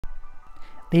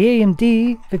The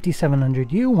AMD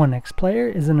 5700U 1X player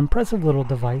is an impressive little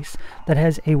device that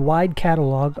has a wide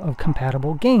catalog of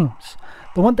compatible games.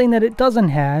 The one thing that it doesn't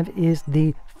have is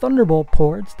the Thunderbolt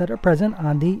ports that are present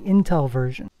on the Intel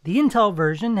version. The Intel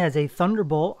version has a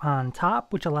Thunderbolt on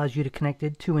top, which allows you to connect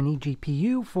it to an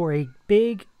eGPU for a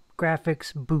big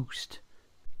graphics boost,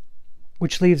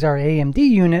 which leaves our AMD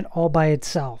unit all by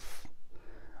itself.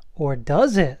 Or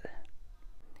does it?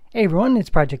 Hey everyone, it's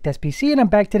Project SBC and I'm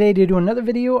back today to do another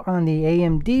video on the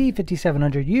AMD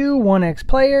 5700U 1X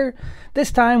player. This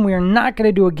time we are not going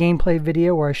to do a gameplay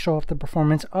video where I show off the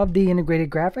performance of the integrated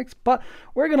graphics, but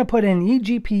we're going to put an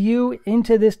eGPU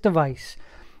into this device.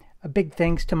 A big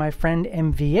thanks to my friend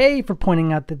MVA for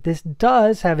pointing out that this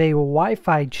does have a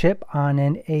Wi-Fi chip on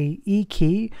an AE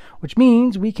key, which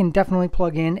means we can definitely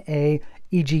plug in a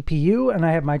eGPU, and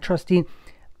I have my trusty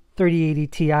 3080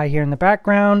 Ti here in the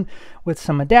background with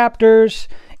some adapters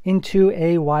into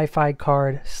a Wi-Fi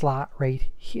card slot right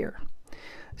here.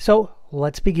 So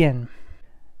let's begin.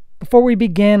 Before we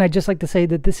begin, I'd just like to say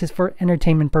that this is for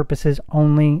entertainment purposes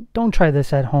only. Don't try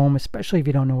this at home, especially if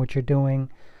you don't know what you're doing.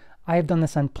 I have done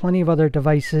this on plenty of other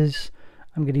devices.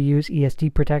 I'm going to use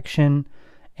ESD protection,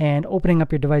 and opening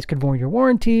up your device could void your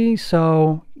warranty,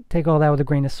 so take all that with a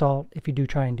grain of salt if you do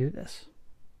try and do this.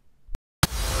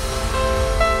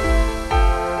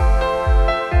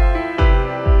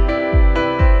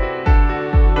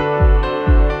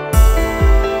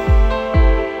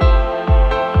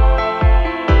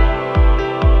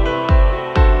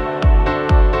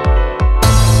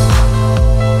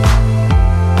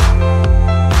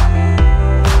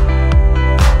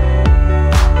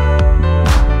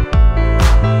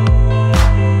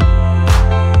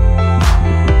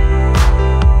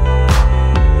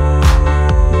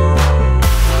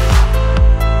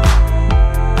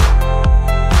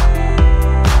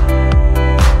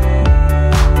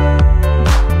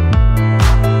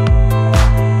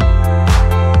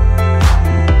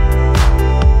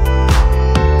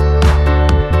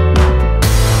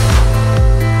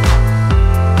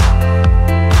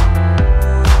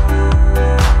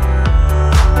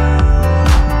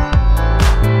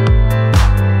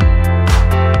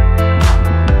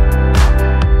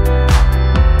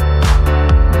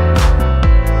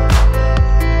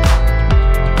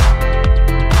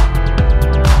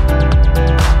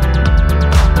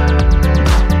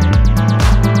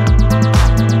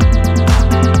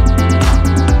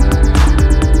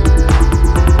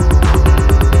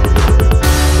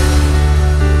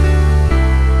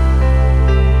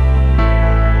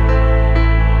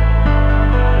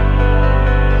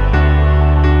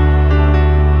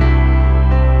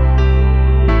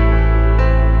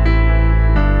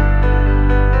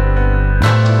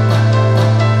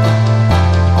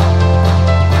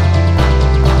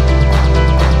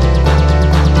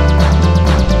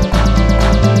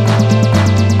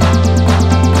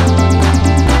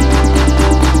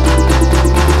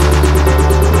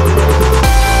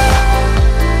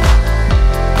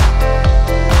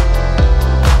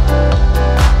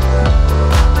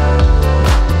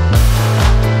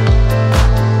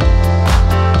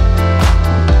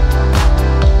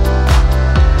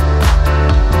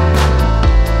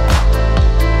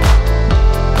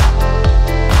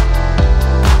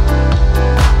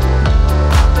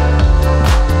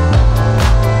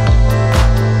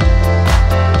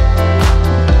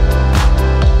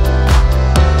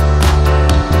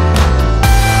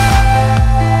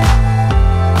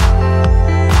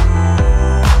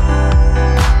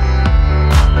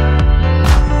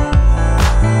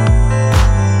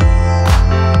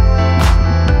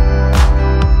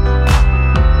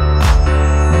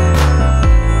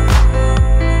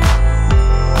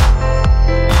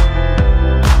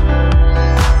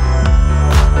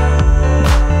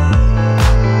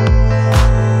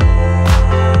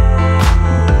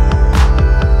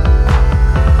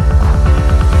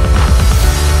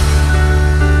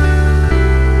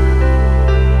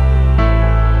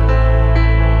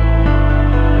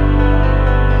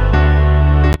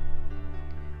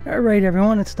 Alright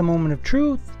everyone, it's the moment of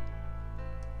truth.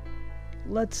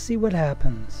 Let's see what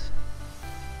happens.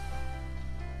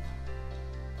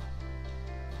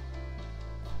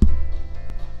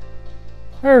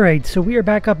 Alright, so we are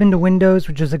back up into Windows,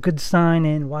 which is a good sign,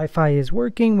 and Wi-Fi is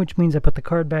working, which means I put the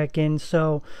card back in.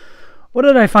 So what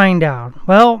did I find out?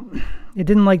 Well, it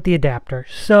didn't like the adapter,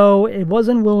 so it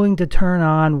wasn't willing to turn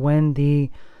on when the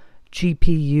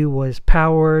GPU was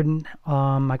powered.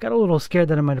 I got a little scared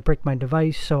that I might have bricked my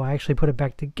device, so I actually put it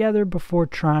back together before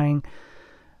trying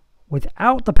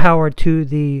without the power to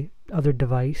the other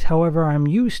device. However, I'm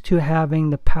used to having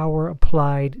the power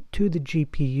applied to the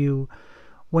GPU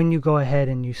when you go ahead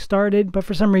and you started, but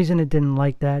for some reason it didn't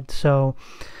like that. So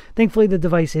thankfully the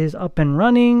device is up and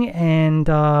running, and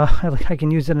I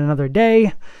can use it another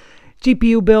day.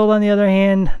 GPU build, on the other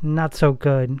hand, not so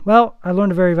good. Well, I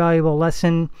learned a very valuable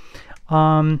lesson.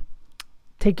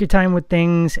 Take your time with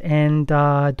things, and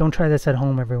don't try this at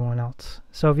home, everyone else.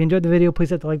 So if you enjoyed the video, please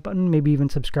hit the like button, maybe even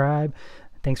subscribe.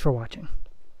 Thanks for watching.